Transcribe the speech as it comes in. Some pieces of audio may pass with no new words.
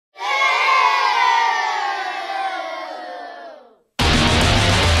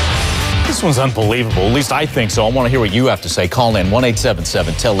This one's unbelievable. At least I think so. I want to hear what you have to say. Call in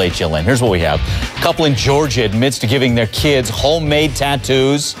 1-877-TEL-HLN. Here's what we have. A couple in Georgia admits to giving their kids homemade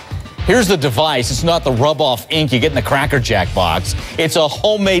tattoos. Here's the device. It's not the rub-off ink you get in the Cracker Jack box. It's a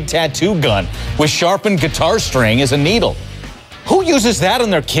homemade tattoo gun with sharpened guitar string as a needle. Who uses that on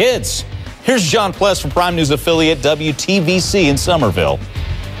their kids? Here's John Pless from Prime News affiliate WTVC in Somerville.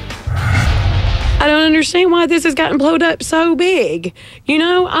 I don't understand why this has gotten blowed up so big. You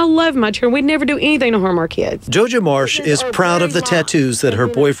know, I love my children. We'd never do anything to harm our kids. Joja Marsh is proud of the tattoos that her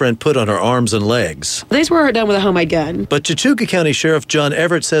boyfriend put on her arms and legs. These were done with a homemade gun. But Chattooga County Sheriff John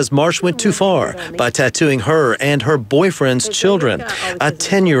Everett says Marsh went too far by tattooing her and her boyfriend's children, a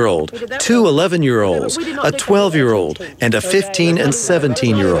 10-year-old, two 11-year-olds, a 12-year-old, and a 15 and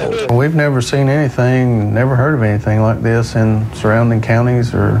 17-year-old. We've never seen anything, never heard of anything like this in surrounding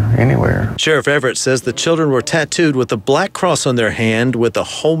counties or anywhere. Sheriff Everett says the children were tattooed with a black cross on their hand with a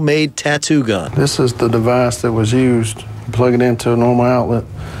homemade tattoo gun. This is the device that was used. Plug it into a normal outlet.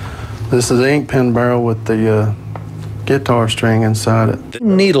 This is the ink pen barrel with the guitar string inside it. The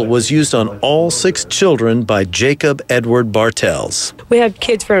needle was used on all 6 children by Jacob Edward Bartels. We have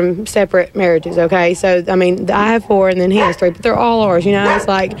kids from separate marriages, okay? So, I mean, I have 4 and then he has 3, but they're all ours, you know? It's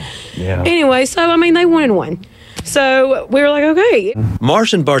like, Anyway, so, I mean, they wanted one. So we were like, okay.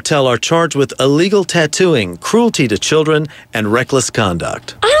 Marsh and Bartel are charged with illegal tattooing, cruelty to children, and reckless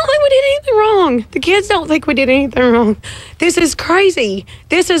conduct. I don't think we did anything wrong. The kids don't think we did anything wrong. This is crazy.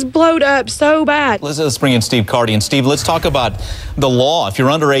 This is blowed up so bad. Let's bring in Steve Kardian. Steve, let's talk about the law. If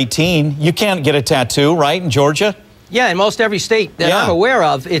you're under 18, you can't get a tattoo, right, in Georgia? Yeah, in most every state that I'm aware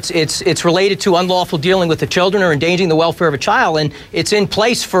of, it's related to unlawful dealing with the children or endangering the welfare of a child, and it's in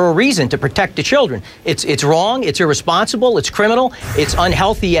place for a reason, to protect the children. It's wrong, it's irresponsible, it's criminal, it's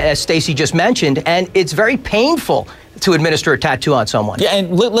unhealthy, as Stacy just mentioned, and it's very painful to administer a tattoo on someone. Yeah,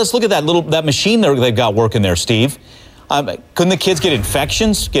 and let's look at that machine they've got working there, Steve. Couldn't the kids get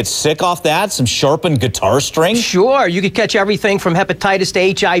infections, get sick off that? Some sharpened guitar string? Sure, you could catch everything from hepatitis to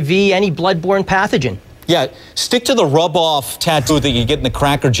HIV, any bloodborne pathogen. Yeah, stick to the rub-off tattoo that you get in the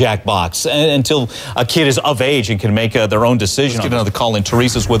Cracker Jack box until a kid is of age and can make their own decision. Let's get another call in.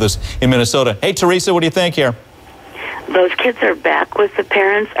 Teresa's with us in Minnesota. Hey, Teresa, what do you think here? Those kids are back with the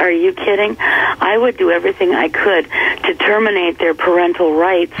parents. Are you kidding? I would do everything I could to terminate their parental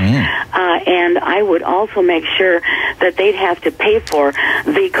rights, and I would also make sure that they'd have to pay for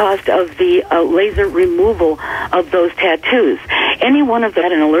the cost of the laser removal of those tattoos. Any one of them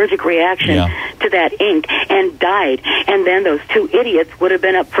had an allergic reaction to that ink and died, and then those 2 idiots would have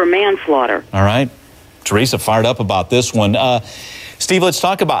been up for manslaughter. All right. Teresa fired up about this one. Steve, let's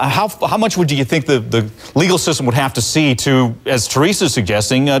talk about how much would you think the legal system would have to see to, as Teresa's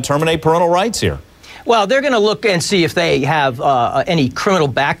suggesting, terminate parental rights here? Well, they're going to look and see if they have any criminal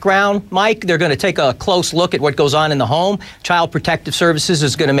background, Mike. They're going to take a close look at what goes on in the home. Child Protective Services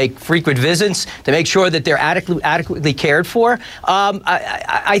is going to make frequent visits to make sure that they're adequately cared for.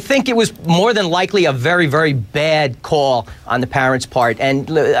 I think it was more than likely a very, very bad call on the parents' part. And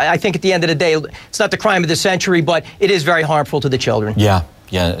I think at the end of the day, it's not the crime of the century, but it is very harmful to the children. Yeah.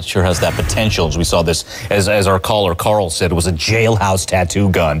 Yeah, it sure has that potential. As we saw this, as our caller Carl said, it was a jailhouse tattoo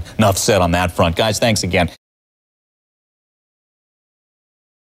gun. Enough said on that front. Guys, thanks again.